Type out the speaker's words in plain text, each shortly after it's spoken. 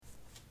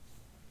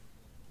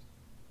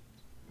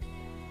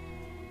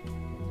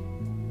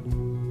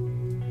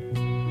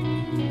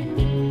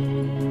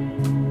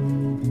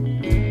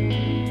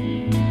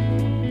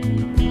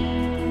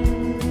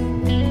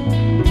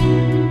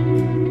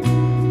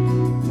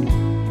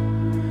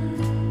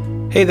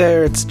Hey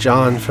there, it's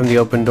John from the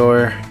Open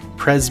Door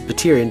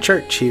Presbyterian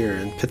Church here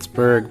in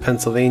Pittsburgh,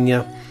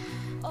 Pennsylvania.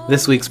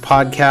 This week's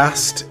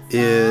podcast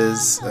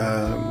is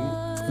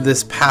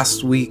this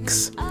past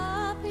week's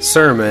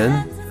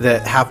sermon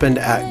that happened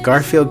at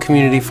Garfield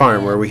Community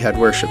Farm where we had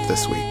worship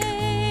this week.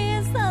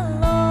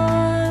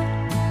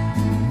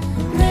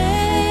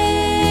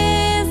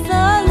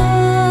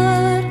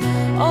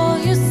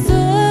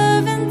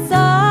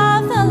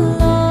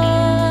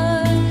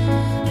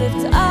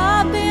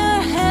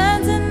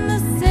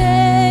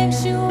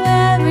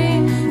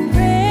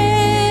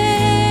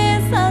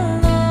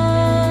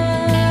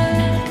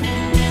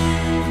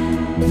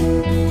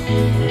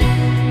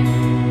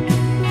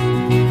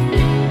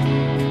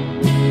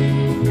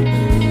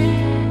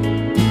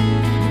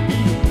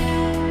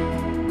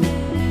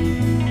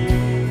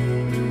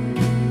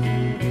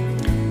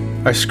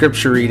 Our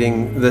scripture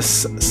reading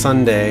this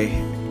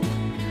Sunday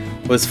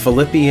was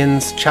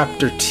Philippians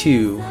chapter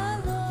 2,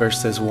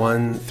 verses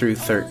 1 through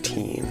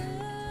 13.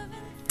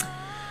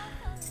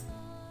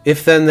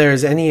 If then there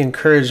is any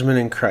encouragement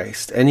in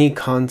Christ, any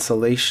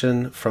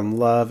consolation from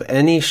love,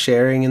 any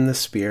sharing in the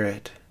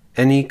Spirit,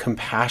 any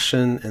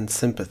compassion and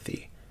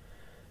sympathy,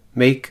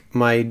 make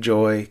my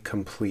joy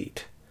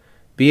complete.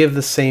 Be of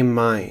the same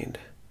mind,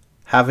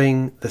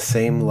 having the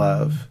same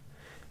love,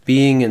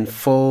 being in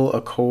full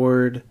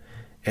accord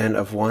and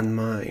of one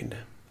mind.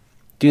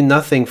 Do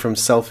nothing from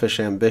selfish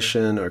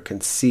ambition or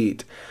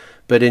conceit,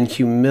 but in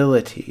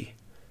humility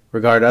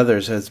regard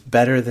others as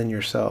better than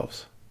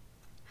yourselves.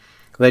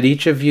 Let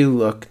each of you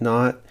look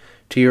not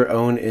to your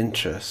own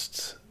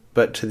interests,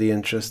 but to the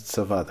interests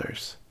of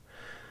others.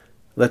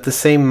 Let the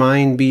same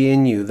mind be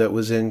in you that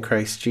was in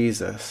Christ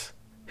Jesus,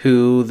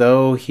 who,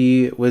 though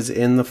he was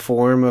in the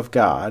form of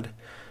God,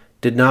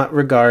 did not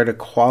regard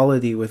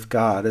equality with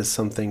God as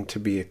something to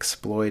be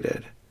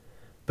exploited,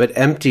 but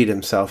emptied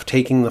himself,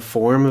 taking the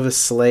form of a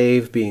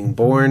slave, being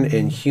born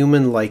in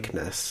human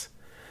likeness,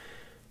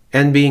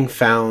 and being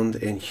found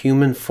in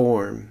human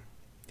form,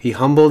 he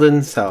humbled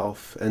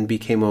himself and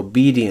became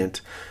obedient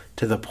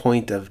to the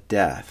point of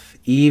death,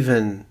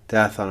 even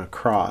death on a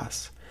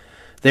cross.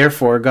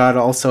 Therefore God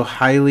also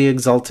highly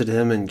exalted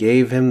him and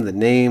gave him the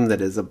name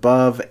that is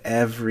above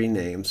every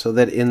name, so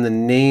that in the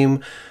name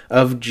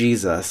of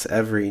Jesus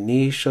every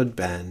knee should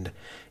bend,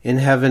 in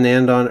heaven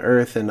and on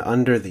earth and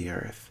under the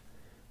earth.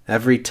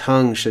 Every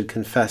tongue should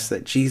confess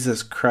that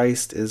Jesus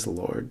Christ is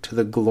Lord, to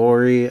the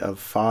glory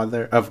of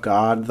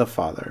God the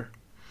Father.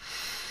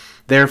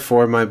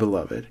 Therefore, my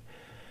beloved,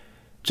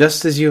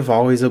 just as you have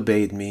always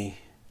obeyed me,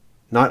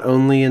 not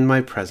only in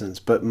my presence,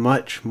 but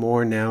much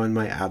more now in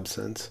my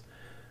absence,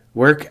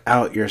 work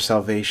out your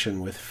salvation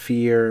with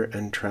fear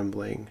and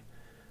trembling.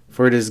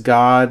 For it is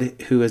God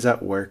who is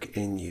at work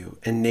in you,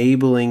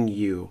 enabling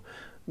you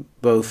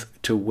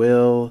both to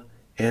will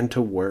and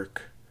to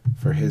work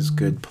for his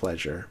good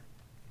pleasure.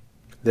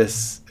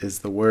 This is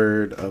the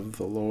word of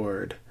the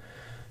Lord.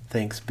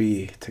 Thanks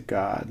be to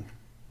God.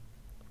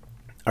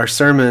 Our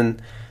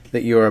sermon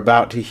that you are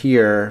about to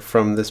hear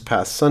from this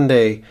past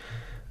Sunday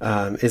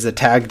is a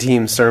tag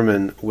team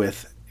sermon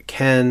with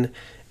Ken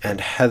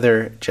and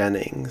Heather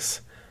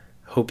Jennings.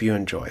 Hope you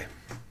enjoy.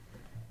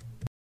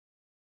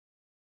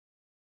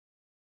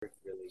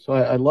 So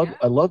I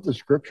love the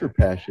scripture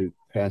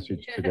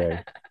passage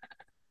today.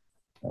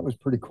 That was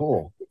pretty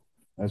cool.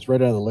 That's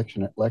right out of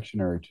the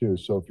lectionary too.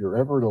 So if you're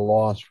ever at a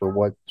loss for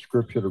what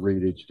scripture to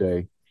read each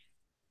day,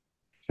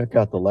 check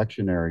out the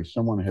lectionary.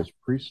 Someone has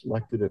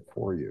pre-selected it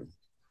for you.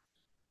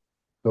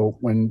 So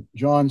when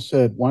John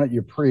said, "Why don't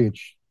you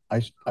preach?" I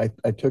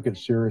took it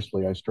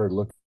seriously. I started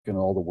looking at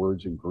all the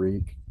words in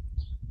Greek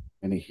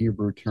and the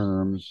Hebrew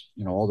terms,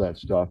 all that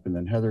stuff. And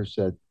then Heather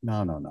said,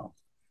 "No.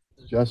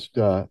 Just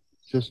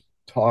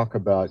talk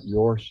about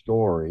your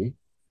story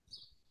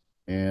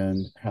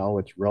and how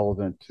it's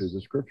relevant to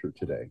the scripture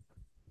today."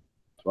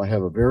 So I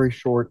have a very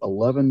short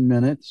 11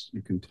 minutes.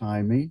 You can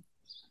time me.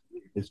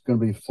 It's going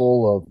to be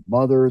full of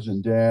mothers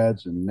and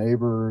dads and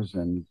neighbors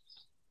and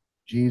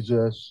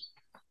Jesus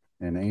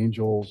and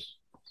angels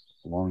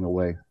along the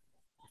way.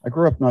 I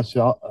grew up not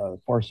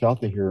far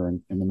south of here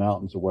in the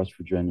mountains of West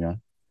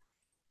Virginia.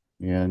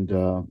 And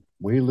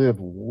we live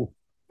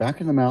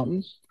back in the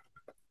mountains.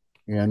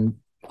 And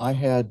I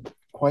had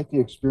quite the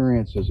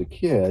experience as a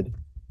kid.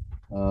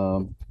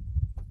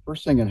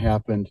 First thing that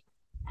happened,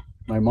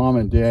 my mom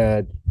and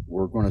dad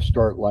were going to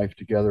start life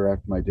together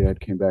after my dad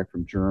came back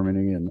from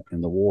Germany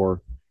and the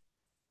war.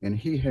 And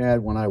he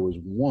had, when I was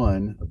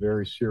one, a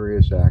very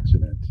serious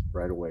accident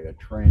right away, a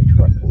train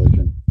truck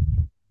collision.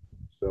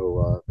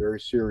 So very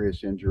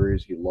serious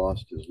injuries. He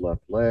lost his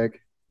left leg,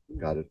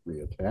 got it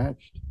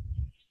reattached.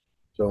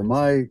 So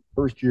my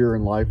first year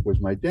in life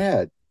was my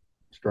dad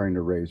starting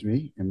to raise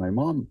me, and my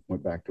mom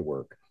went back to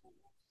work.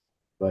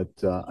 But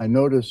I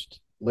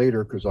noticed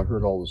later, because I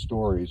heard all the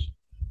stories,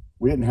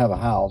 we didn't have a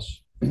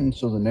house.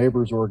 So the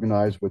neighbors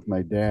organized with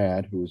my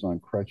dad, who was on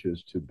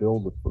crutches, to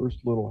build the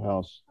first little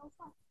house,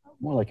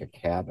 more like a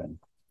cabin.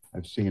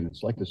 I've seen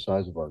it's like the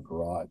size of our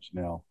garage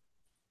now.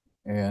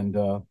 And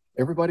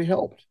everybody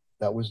helped.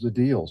 that was the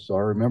deal. So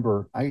I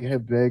remember I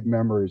have vague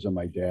memories of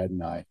my dad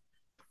and I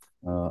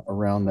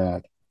around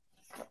that.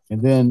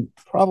 And then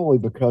probably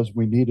because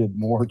we needed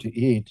more to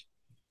eat,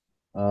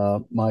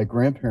 my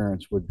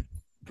grandparents would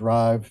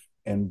drive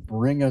and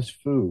bring us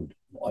food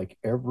like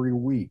every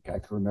week. I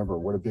can remember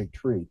what a big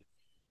treat.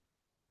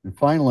 And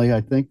finally,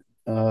 I think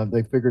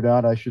they figured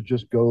out I should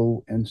just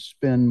go and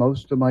spend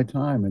most of my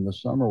time in the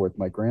summer with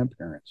my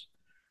grandparents.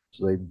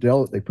 So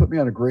they put me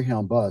on a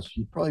Greyhound bus.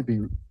 You'd probably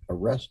be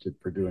arrested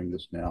for doing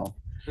this now.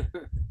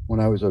 When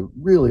I was a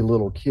really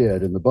little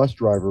kid, and the bus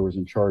driver was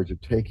in charge of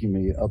taking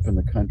me up in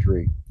the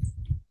country,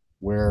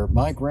 where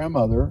my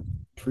grandmother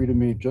treated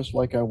me just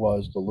like I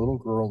was, the little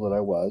girl that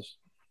I was.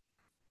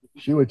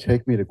 She would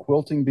take me to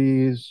quilting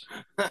bees.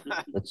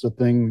 That's the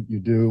thing you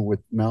do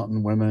with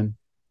mountain women.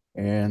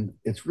 And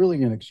it's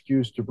really an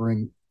excuse to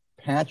bring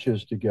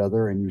patches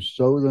together and you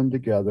sew them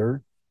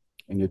together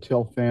and you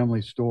tell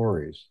family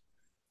stories.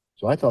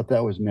 So I thought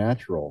that was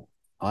natural.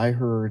 I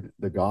heard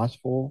the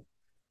gospel.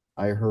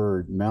 I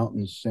heard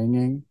mountains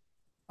singing.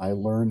 I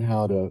learned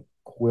how to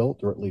quilt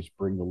or at least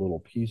bring the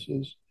little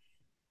pieces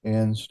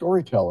and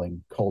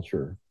storytelling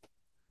culture.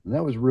 And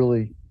that was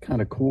really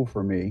kind of cool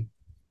for me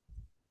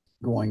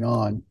going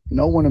on.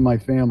 No one in my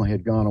family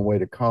had gone away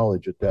to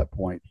college at that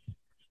point,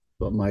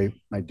 but my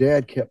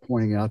dad kept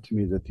pointing out to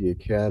me that the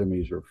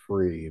academies are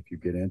free if you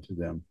get into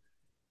them.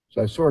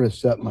 So I sort of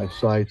set my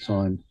sights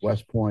on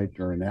West Point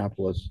or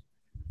Annapolis,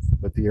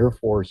 but the Air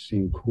Force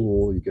seemed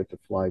cool. You get to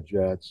fly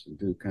jets and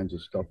do kinds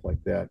of stuff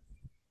like that.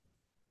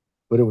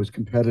 But it was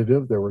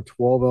competitive. There were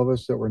 12 of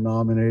us that were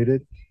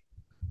nominated.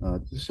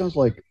 This sounds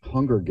like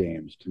Hunger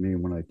Games to me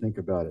when I think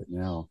about it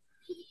now.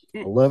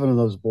 11 of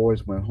those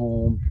boys went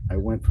home. I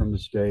went from the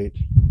state.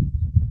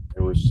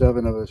 There were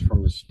 7 of us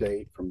from the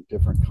state, from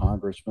different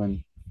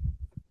congressmen,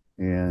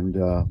 and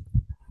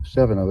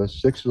 7 of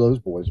us, 6 of those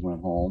boys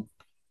went home.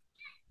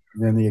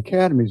 And then the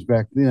academies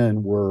back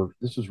then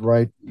this is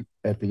right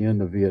at the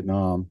end of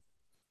Vietnam.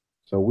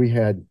 So we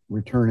had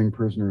returning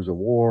prisoners of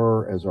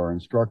war as our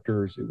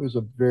instructors. It was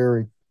a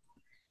very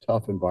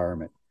tough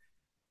environment.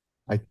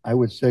 I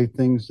would say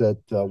things that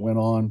went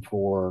on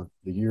for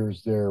the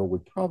years there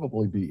would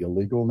probably be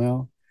illegal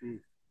now.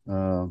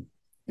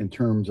 In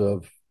terms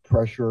of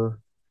pressure,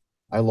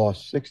 I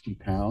lost 60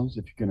 pounds,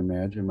 if you can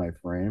imagine my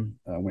frame.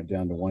 I went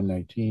down to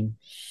 119.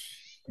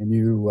 And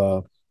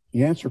you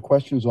answer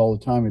questions all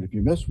the time, and if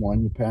you miss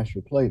one, you pass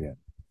your plate in.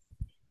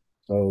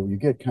 So you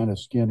get kind of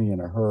skinny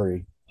in a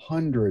hurry.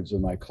 Hundreds of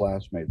my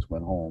classmates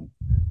went home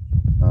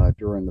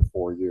during the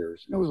 4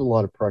 years. And it was a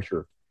lot of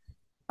pressure.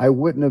 I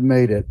wouldn't have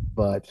made it,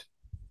 but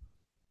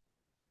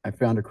I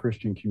found a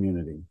Christian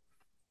community.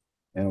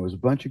 And it was a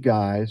bunch of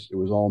guys. It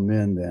was all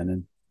men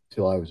then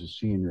until I was a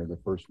senior. The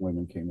first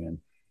women came in.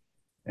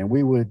 And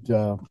we would,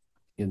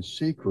 in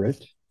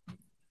secret,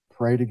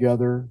 pray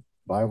together,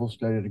 Bible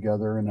study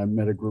together. And I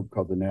met a group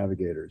called the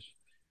Navigators,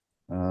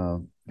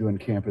 doing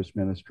campus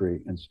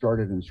ministry, and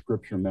started in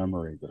scripture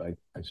memory that I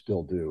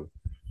still do.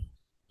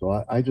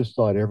 So I just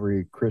thought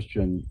every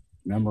Christian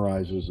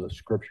memorizes a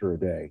scripture a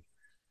day.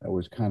 That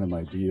was kind of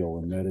my deal,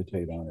 and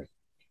meditate on it.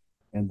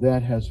 And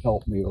that has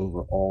helped me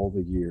over all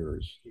the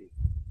years.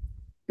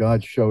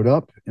 God showed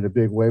up in a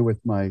big way with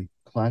my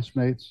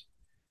classmates.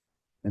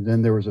 And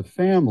then there was a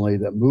family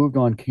that moved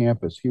on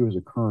campus. He was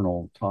a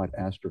colonel, taught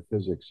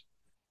astrophysics.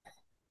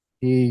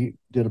 He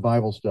did a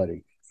Bible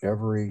study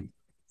every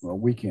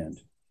weekend.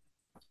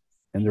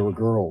 And there were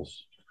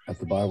girls at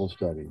the Bible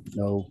study,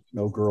 no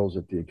girls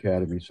at the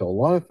academy. So a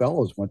lot of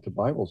fellows went to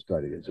Bible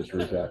study, as it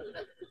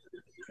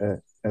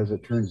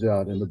turns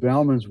out. And the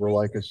Bauman's were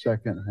like a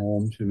second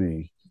home to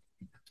me.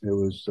 It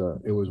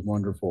was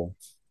wonderful.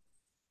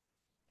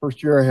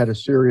 First year, I had a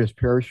serious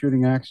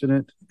parachuting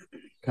accident,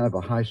 kind of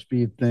a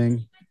high-speed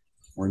thing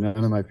where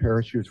none of my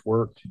parachutes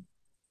worked.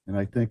 And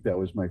I think that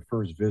was my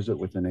first visit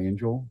with an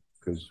angel,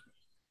 because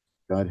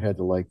God had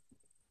to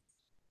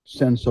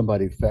send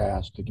somebody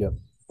fast to get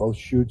both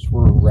chutes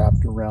were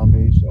wrapped around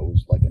me. So it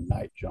was like a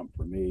night jump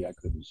for me. I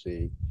couldn't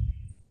see.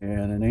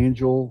 And an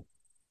angel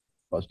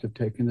must have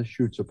taken the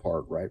chutes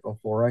apart right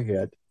before I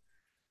hit.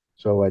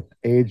 So at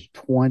age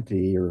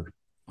 20,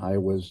 I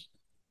was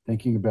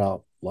thinking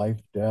about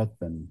life, death,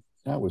 and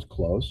that was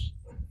close.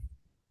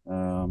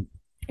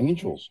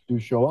 Angels do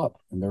show up,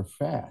 and they're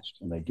fast,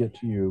 and they get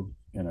to you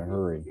in a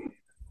hurry.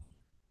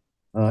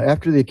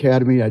 After the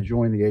academy, I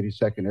joined the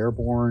 82nd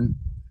Airborne,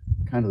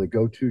 kind of the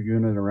go-to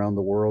unit around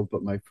the world.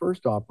 But my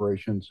first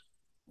operations,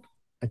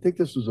 I think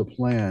this was a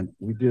plan.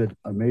 We did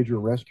a major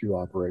rescue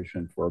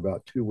operation for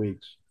about 2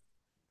 weeks,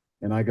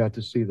 and I got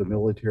to see the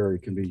military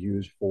can be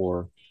used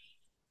for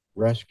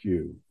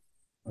rescue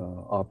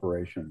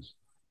operations.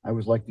 I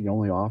was like the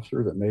only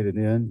officer that made it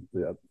in.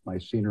 My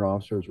senior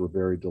officers were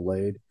very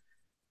delayed.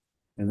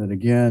 And then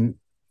again,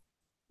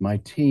 my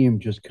team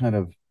just kind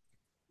of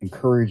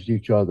encouraged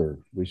each other.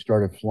 We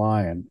started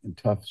flying in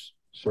tough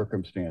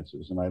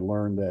circumstances, and I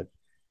learned that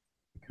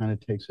it kind of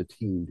takes a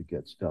team to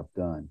get stuff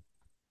done.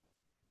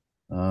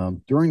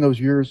 During those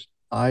years,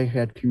 I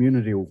had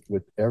community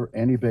with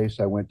any base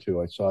I went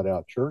to. I sought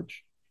out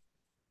church,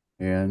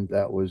 and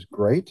that was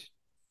great.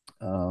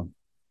 Uh,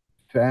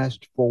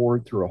 Fast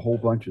forward through a whole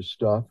bunch of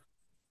stuff.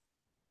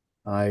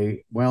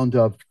 I wound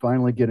up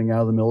finally getting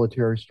out of the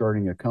military,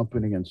 starting a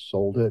company, and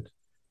sold it,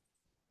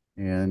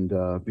 and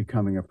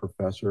becoming a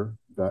professor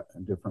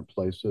in different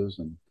places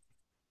and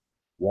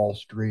Wall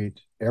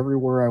Street.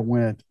 Everywhere I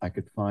went, I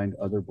could find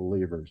other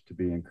believers to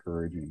be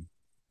encouraging,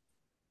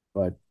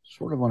 but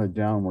sort of on a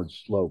downward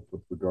slope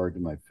with regard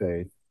to my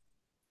faith.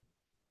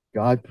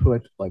 God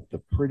put like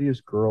the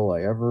prettiest girl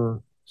I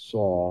ever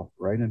saw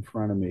right in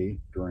front of me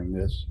during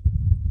this.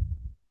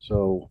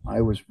 So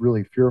I was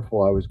really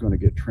fearful I was going to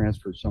get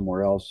transferred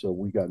somewhere else. So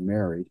we got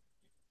married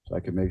so I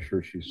could make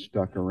sure she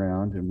stuck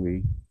around, and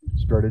we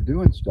started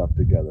doing stuff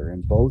together.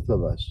 And both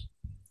of us,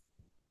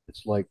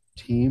 it's like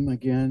team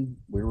again.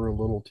 We were a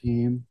little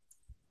team.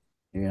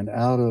 And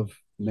out of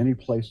many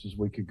places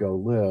we could go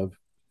live,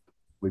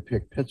 we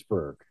picked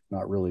Pittsburgh,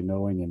 not really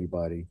knowing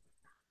anybody.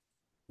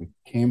 We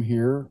came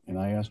here, and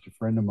I asked a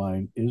friend of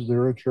mine, "Is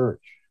there a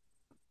church?"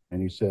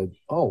 And he said,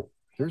 "Oh,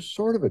 there's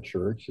sort of a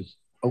church. It's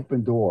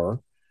open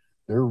door.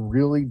 They're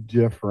really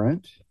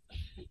different,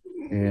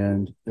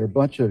 and they're a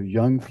bunch of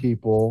young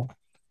people,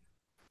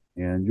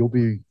 and you'll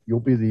be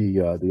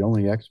the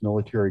only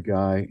ex-military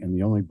guy and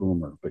the only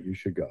boomer, but you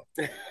should go."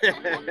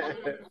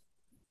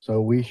 So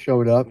we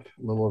showed up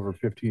a little over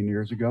 15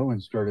 years ago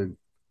and started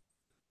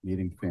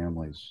meeting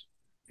families.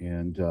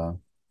 And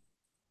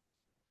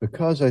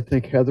because I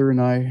think Heather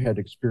and I had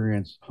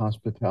experienced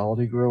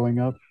hospitality growing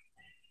up,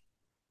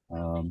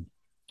 um,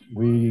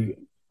 we,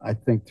 I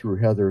think through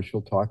Heather,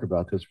 she'll talk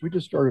about this, we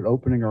just started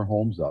opening our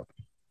homes up.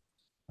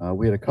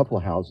 We had a couple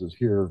of houses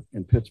here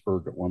in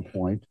Pittsburgh at one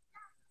point.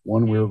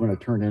 One we were going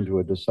to turn into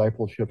a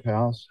discipleship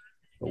house,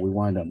 but we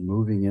wind up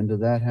moving into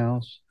that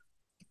house.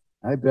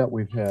 I bet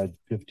we've had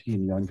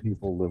 15 young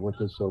people live with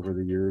us over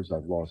the years.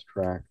 I've lost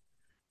track,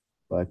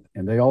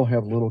 and they all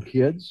have little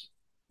kids.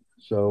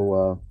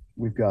 So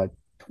we've got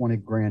 20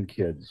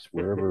 grandkids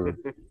wherever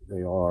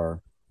they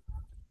are.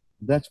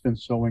 That's been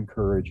so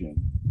encouraging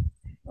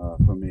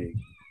for me.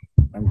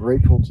 I'm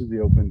grateful to the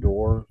open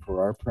door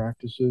for our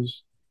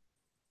practices.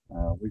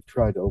 We've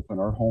tried to open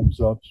our homes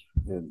up,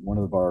 and one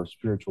of our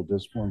spiritual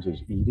disciplines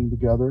is eating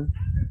together.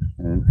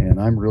 And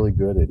I'm really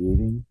good at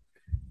eating,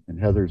 and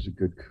Heather's a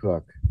good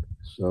cook.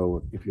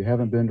 So if you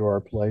haven't been to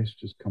our place,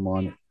 just come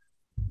on,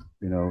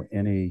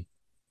 any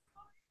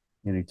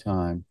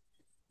time.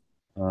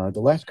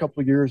 The last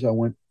couple of years,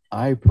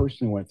 I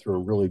personally went through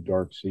a really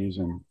dark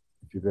season.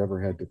 If you've ever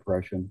had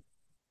depression,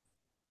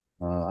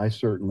 I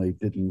certainly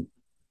didn't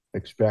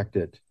expect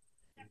it.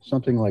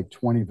 Something like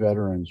 20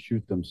 veterans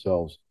shoot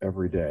themselves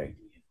every day,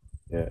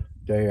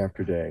 day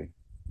after day.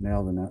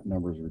 Now the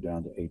numbers are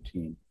down to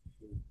 18.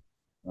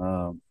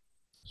 Um,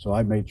 so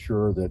I made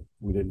sure that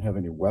we didn't have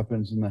any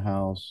weapons in the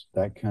house,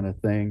 that kind of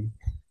thing.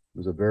 It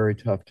was a very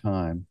tough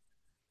time.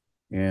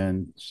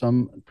 And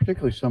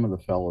particularly some of the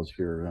fellows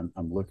here,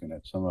 I'm looking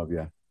at some of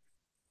you.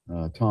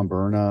 Tom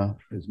Berna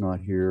is not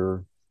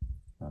here.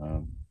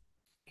 Um,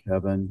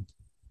 Kevin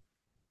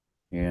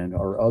and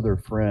our other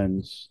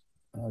friends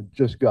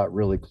just got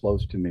really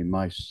close to me.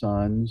 My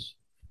sons,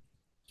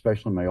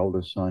 especially my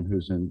oldest son,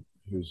 who's in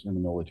the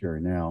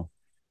military now,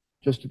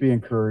 just to be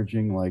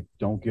encouraging, like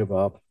don't give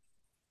up.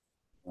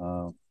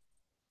 Uh,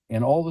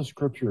 and all the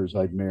scriptures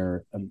I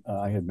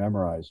had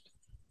memorized,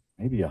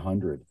 maybe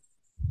 100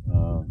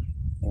 uh,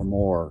 or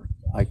more.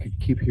 I could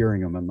keep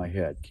hearing them in my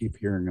head, keep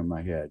hearing them in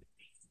my head.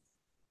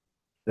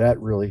 That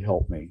really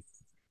helped me.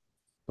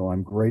 So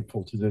I'm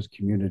grateful to this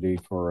community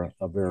for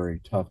a very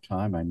tough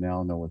time. I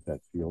now know what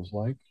that feels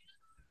like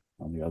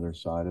on the other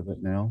side of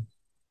it now.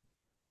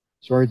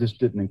 Sorry, this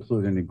didn't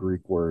include any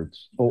Greek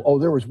words.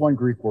 There was one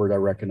Greek word I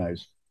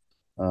recognized.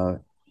 Uh,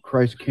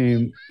 Christ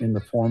came in the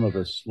form of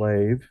a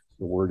slave.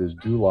 The word is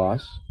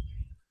doulos.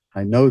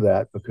 I know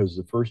that because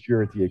the first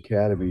year at the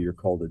academy, you're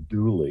called a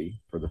dually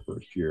for the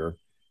first year.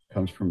 It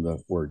comes from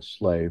the word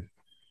slave.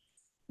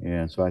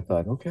 And so I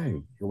thought,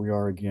 okay, here we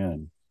are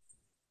again.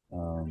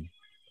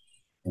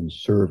 And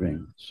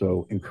serving.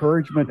 So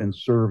encouragement and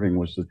serving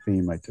was the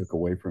theme I took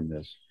away from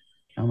this.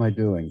 How am I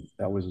doing?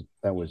 That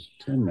was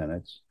 10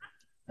 minutes.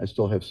 I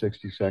still have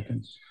 60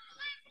 seconds.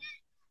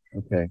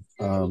 Okay.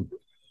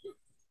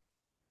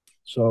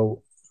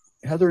 So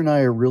Heather and I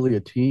are really a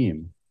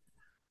team.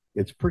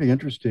 It's pretty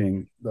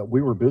interesting that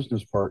we were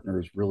business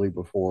partners really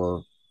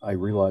before I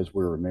realized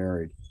we were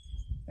married.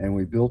 And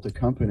we built a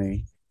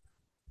company.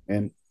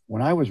 And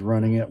when I was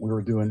running it, we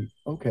were doing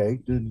okay.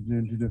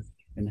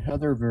 And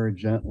Heather very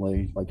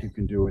gently, like you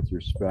can do with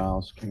your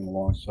spouse, came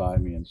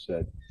alongside me and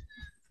said,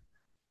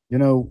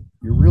 you're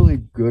really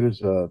good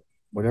as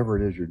whatever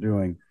it is you're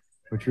doing,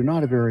 but you're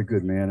not a very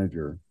good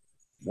manager.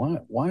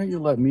 Why don't you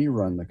let me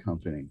run the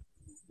company?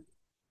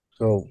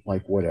 So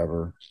like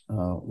whatever,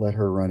 let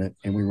her run it,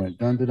 and we went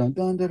dun dun dun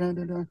dun dun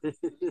dun dun.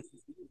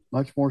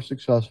 Much more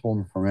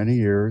successful for many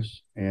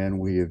years, and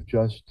we have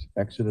just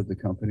exited the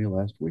company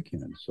last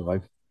weekend. So I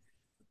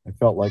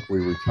felt like we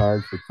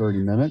retired for 30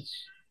 minutes,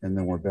 and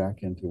then we're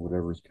back into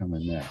whatever's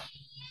coming next.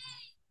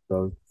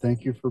 So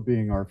thank you for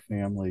being our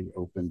family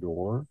open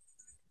door.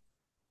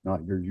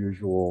 not your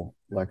usual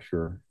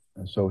lecture.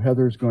 And so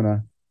Heather's going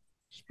to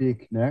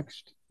speak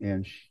next,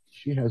 and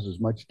she has as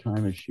much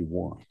time as she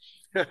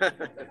wants. Try to get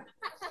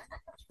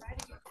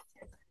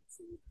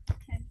to 10.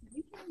 Can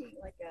you give me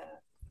like a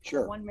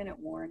Sure. 1 minute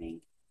warning?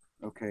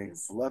 Okay,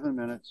 11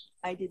 minutes.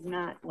 I did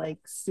not like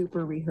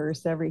super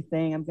rehearse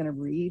everything. I'm going to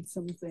read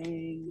some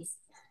things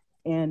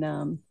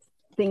and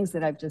things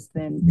that I've just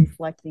been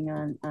reflecting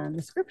on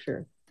the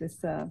scripture,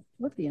 this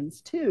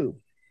Philippians 2.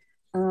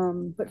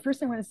 But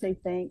first, I want to say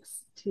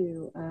thanks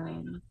to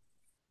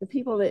the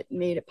people that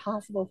made it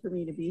possible for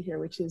me to be here,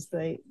 which is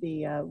the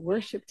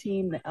worship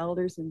team, the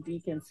elders and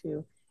deacons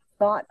who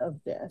thought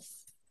of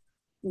this,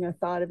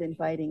 thought of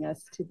inviting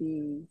us to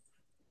be,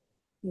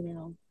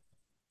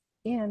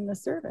 in the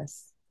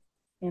service.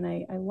 And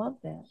I love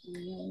that. I'm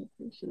really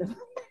appreciative.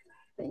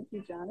 Thank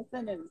you,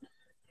 Jonathan and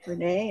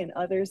Renee and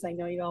others. I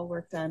know you all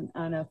worked on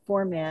a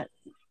format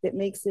that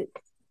makes it,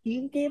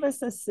 you gave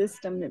us a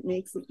system that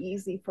makes it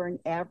easy for an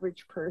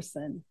average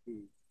person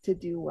to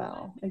do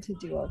well and to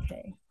do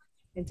okay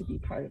and to be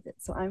part of it.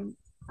 So I'm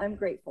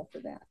grateful for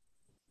that.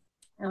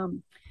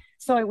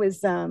 So I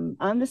was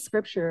on the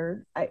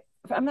scripture.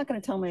 I'm not going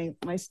to tell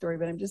my story,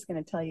 but I'm just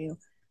going to tell you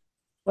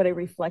what I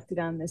reflected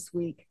on this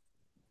week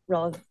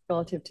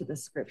relative to the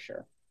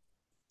scripture,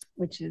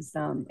 which is,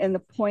 and the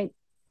point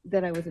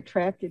that I was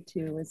attracted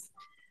to is,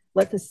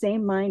 let the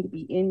same mind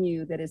be in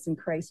you that is in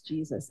Christ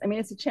Jesus. I mean,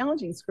 it's a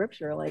challenging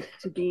scripture, like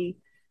to be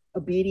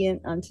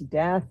obedient unto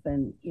death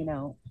and,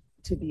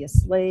 to be a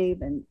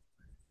slave. And,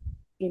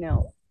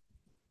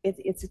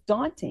 it's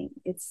daunting.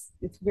 It's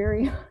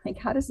very like,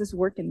 how does this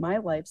work in my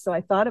life? So I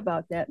thought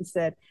about that and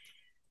said,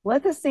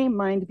 let the same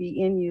mind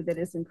be in you that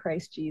is in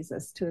Christ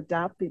Jesus, to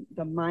adopt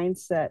the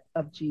mindset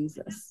of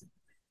Jesus.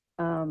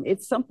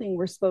 It's something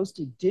we're supposed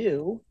to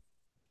do.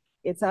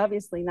 It's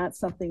obviously not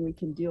something we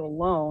can do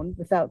alone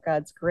without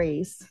God's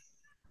grace,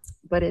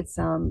 but it's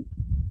a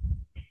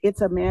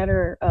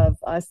matter of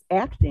us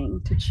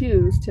acting to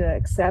choose to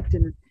accept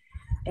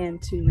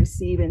and to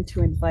receive and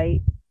to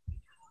invite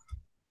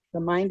the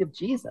mind of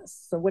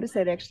Jesus. So what does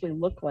that actually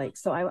look like?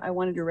 So I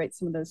wanted to write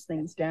some of those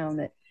things down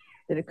that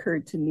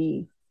occurred to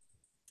me.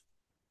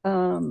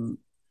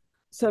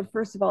 So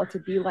first of all, to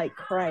be like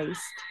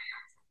Christ,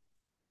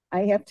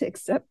 I have to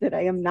accept that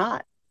I am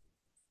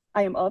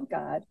of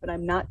God, but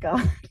I'm not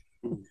God,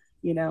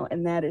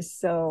 and that is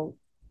so,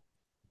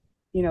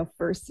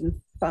 first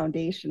and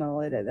foundational,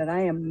 that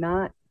I am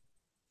not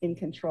in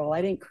control.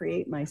 I didn't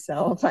create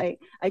myself. I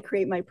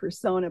create my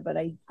persona, but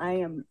I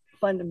am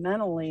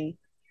fundamentally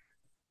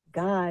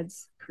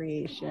God's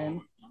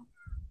creation.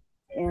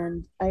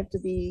 And I have to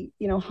be,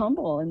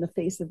 humble in the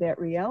face of that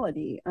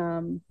reality.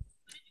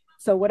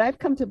 So what I've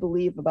come to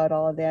believe about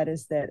all of that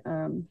is that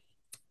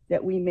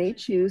that we may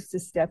choose to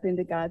step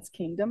into God's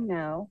kingdom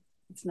now.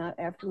 It's not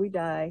after we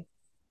die.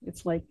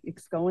 It's like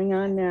it's going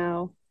on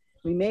now.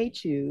 We may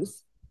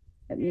choose.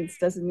 That means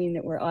doesn't mean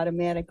that we're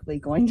automatically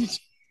going to choose.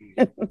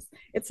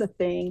 It's a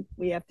thing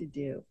we have to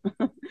do.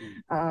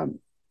 And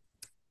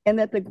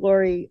that the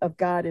glory of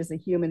God is a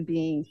human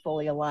being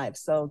fully alive.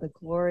 So the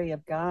glory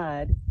of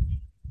God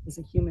is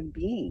a human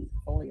being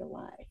fully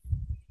alive.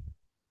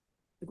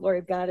 The glory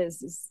of God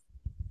is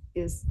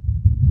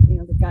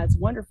that God's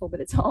wonderful, but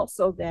it's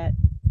also that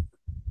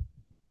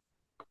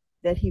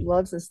he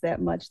loves us that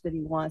much that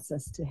he wants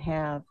us to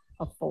have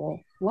a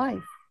full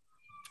life.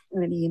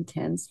 And that he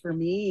intends for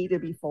me to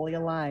be fully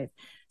alive.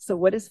 So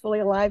what does fully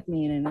alive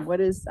mean? And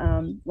what is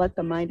let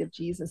the mind of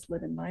Jesus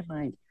live in my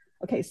mind?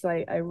 Okay, so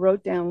I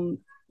wrote down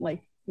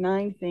like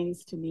 9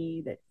 things to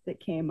me that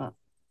came up.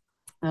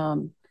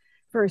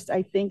 First,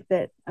 I think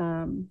that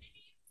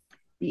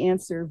the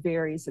answer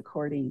varies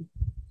according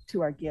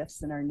to our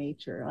gifts and our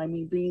nature. I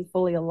mean, being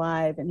fully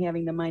alive and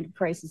having the mind of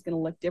Christ is going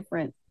to look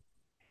different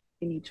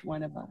in each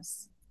one of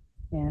us.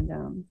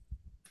 And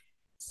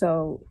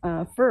so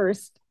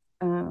first,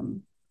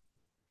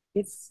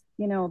 it's,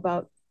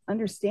 about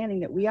understanding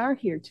that we are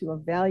here to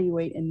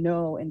evaluate and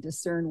know and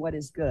discern what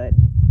is good.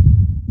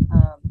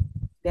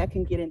 That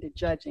can get into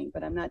judging,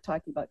 but I'm not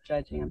talking about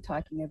judging. I'm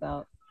talking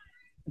about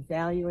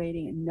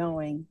evaluating and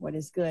knowing what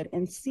is good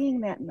and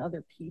seeing that in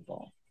other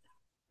people,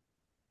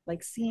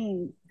 like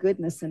seeing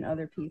goodness in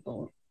other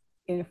people.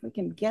 And if we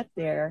can get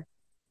there,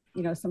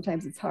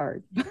 sometimes it's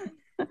hard,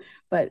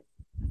 but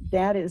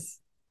that is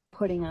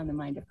putting on the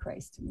mind of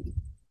Christ to me.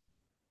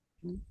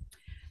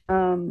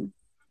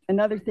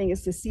 Another thing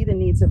is to see the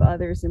needs of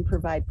others and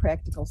provide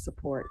practical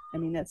support. I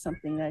mean, that's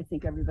something that I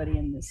think everybody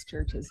in this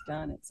church has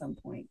done at some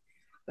point.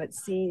 But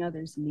seeing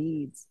others'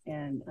 needs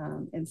and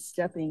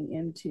stepping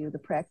into the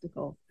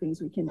practical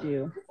things we can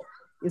do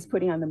is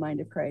putting on the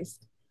mind of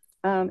Christ.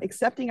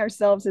 Accepting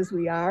ourselves as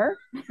we are,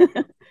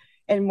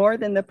 and more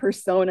than the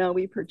persona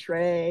we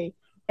portray.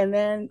 And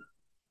then,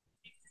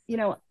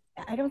 I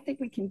don't think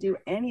we can do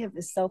any of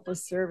this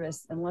selfless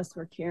service unless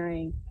we're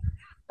caring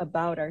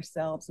about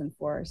ourselves and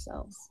for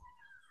ourselves.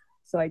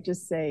 So I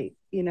just say,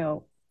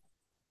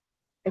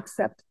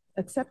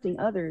 accepting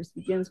others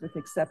begins with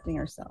accepting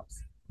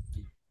ourselves.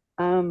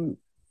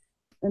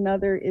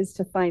 Another is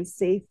to find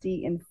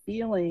safety in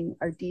feeling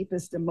our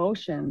deepest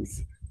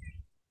emotions,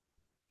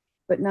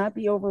 but not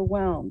be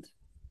overwhelmed,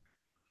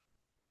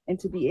 and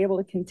to be able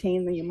to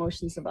contain the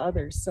emotions of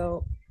others.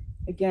 So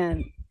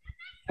again,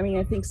 I mean,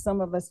 I think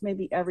some of us,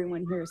 maybe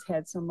everyone here has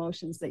had some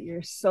emotions that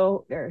they're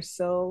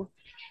so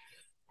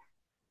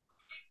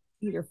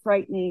either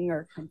frightening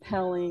or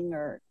compelling,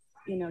 or,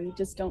 you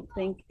just don't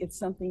think it's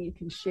something you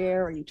can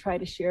share, or you try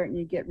to share it and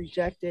you get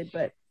rejected.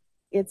 But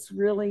it's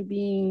really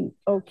being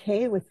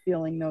okay with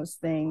feeling those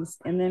things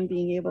and then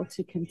being able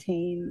to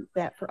contain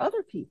that for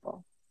other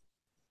people.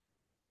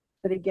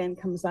 But again,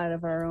 comes out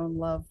of our own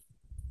love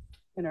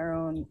and our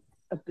own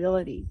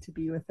ability to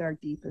be with our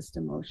deepest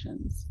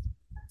emotions.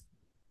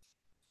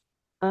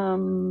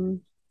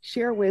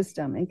 Share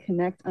wisdom and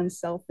connect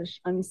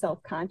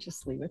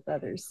unself-consciously with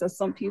others. So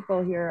some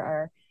people here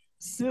are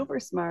super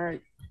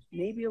smart,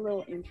 maybe a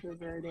little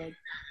introverted,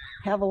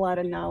 have a lot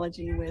of knowledge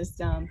and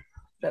wisdom,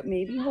 but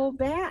maybe hold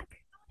back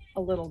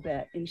a little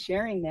bit in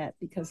sharing that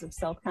because of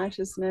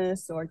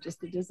self-consciousness or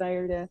just a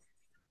desire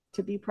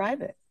to be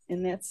private.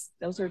 And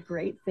those are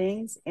great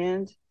things,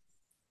 and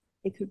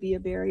it could be a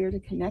barrier to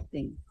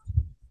connecting.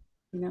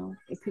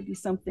 It could be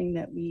something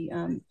that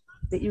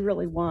that you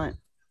really want,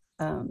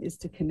 is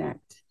to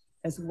connect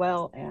as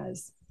well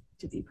as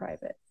to be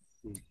private.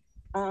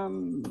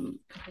 Couple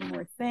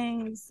more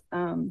things.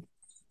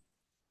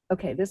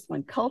 Okay, this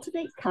one: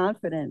 cultivate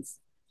confidence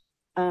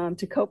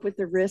to cope with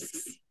the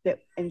risks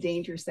and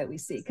dangers that we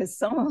see, because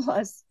some of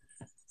us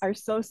are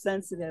so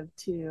sensitive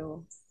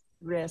to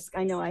risk.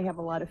 I know I have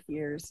a lot of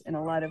fears and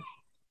a lot of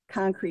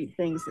concrete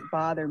things that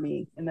bother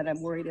me and that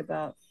I'm worried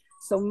about.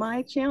 So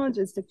my challenge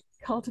is to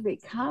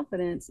cultivate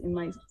confidence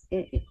in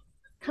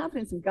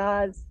confidence in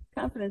God,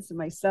 confidence in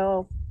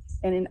myself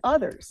and in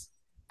others,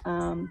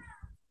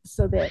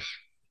 so that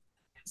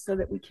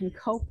we can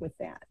cope with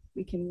that.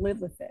 We can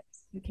live with it.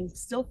 We can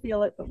still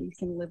feel it, but we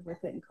can live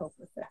with it and cope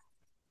with it.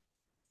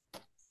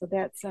 So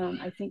that's,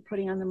 I think,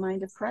 putting on the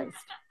mind of Christ.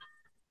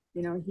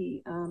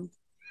 He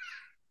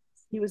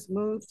was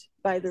moved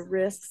by the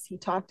risks. He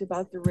talked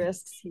about the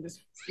risks. He was,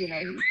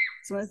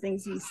 some of the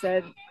things he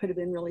said could have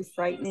been really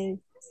frightening.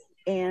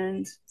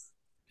 And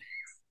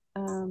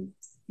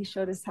he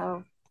showed us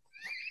how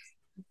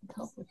we can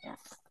cope with that,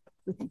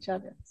 with each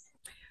other.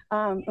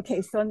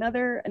 Okay, so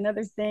another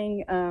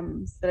thing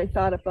that I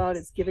thought about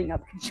is giving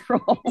up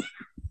control,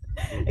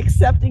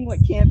 accepting what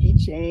can't be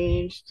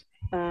changed,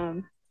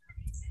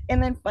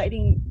 and then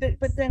fighting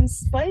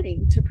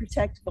to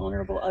protect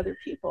vulnerable other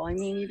people. I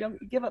mean, you don't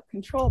give up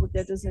control, but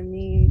that doesn't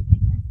mean,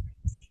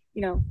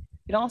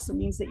 it also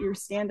means that you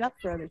stand up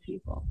for other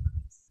people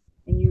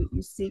and you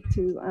seek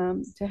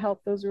to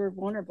help those who are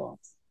vulnerable.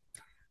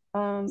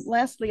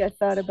 Lastly, I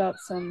thought about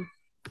some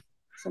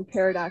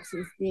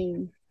paradoxes: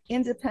 being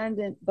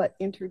independent but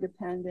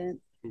interdependent,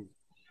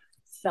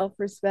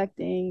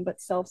 self-respecting but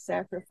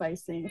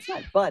self-sacrificing. It's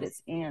not but,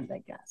 it's and,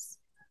 I guess.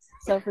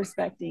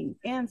 Self-respecting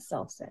and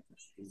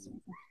self-sacrificing.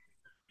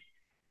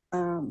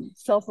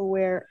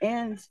 Self-aware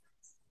and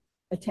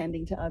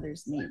attending to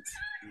others' needs.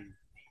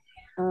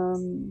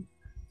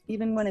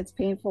 Even when it's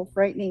painful,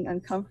 frightening,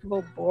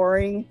 uncomfortable,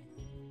 boring,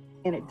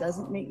 and it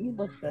doesn't make me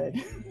look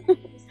good.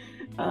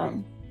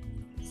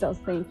 So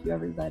thank you,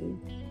 everybody.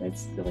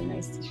 It's really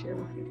nice to share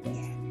with you.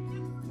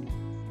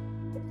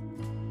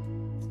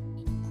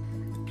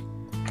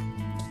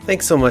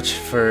 Thanks so much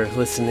for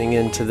listening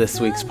in to this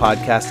week's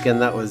podcast. Again,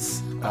 that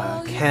was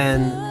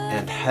Ken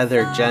and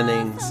Heather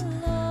Jennings,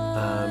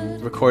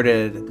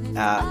 recorded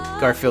at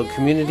Garfield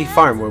Community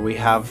Farm, where we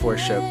have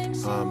worship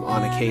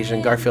on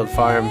occasion. Garfield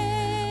Farm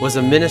was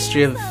a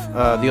ministry of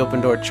the Open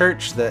Door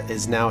Church that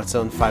is now its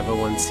own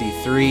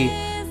 501c3.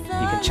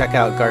 You can check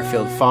out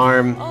Garfield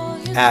Farm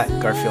at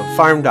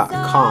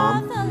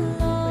garfieldfarm.com.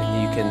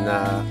 You can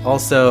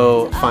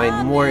also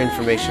find more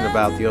information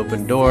about the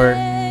Open Door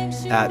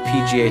at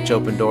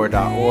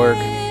pghopendoor.org.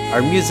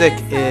 Our music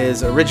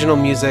is original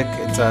music.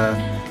 It's a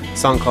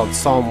song called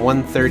Psalm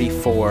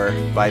 134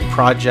 by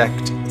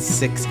Project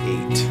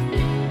 68.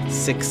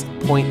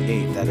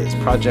 6.8, that is,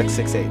 Project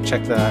 68.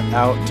 Check that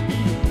out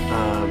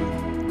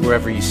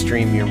wherever you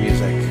stream your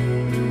music.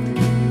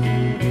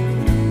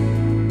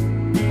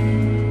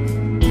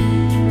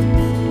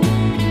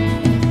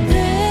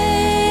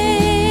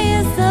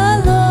 Praise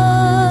the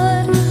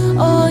Lord,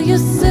 all you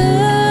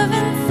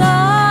servants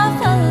of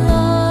the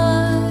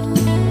Lord.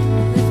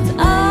 Lift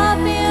up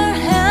your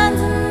hands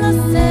in the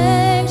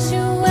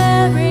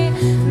sanctuary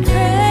and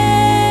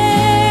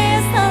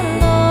praise the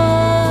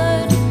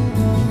Lord.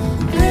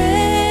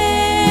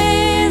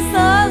 Praise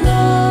the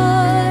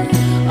Lord,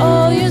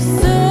 all you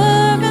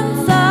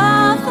servants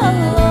of the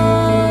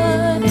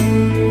Lord.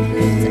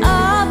 Lift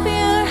up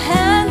your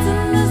hands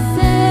in the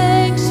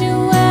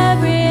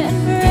sanctuary and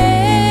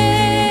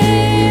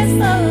praise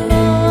the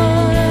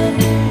Lord.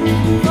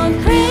 For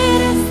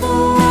great is the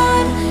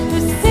one who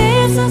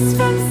saves us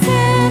from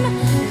sin,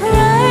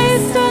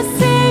 Christ our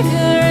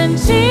Savior and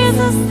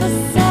Jesus the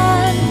Son.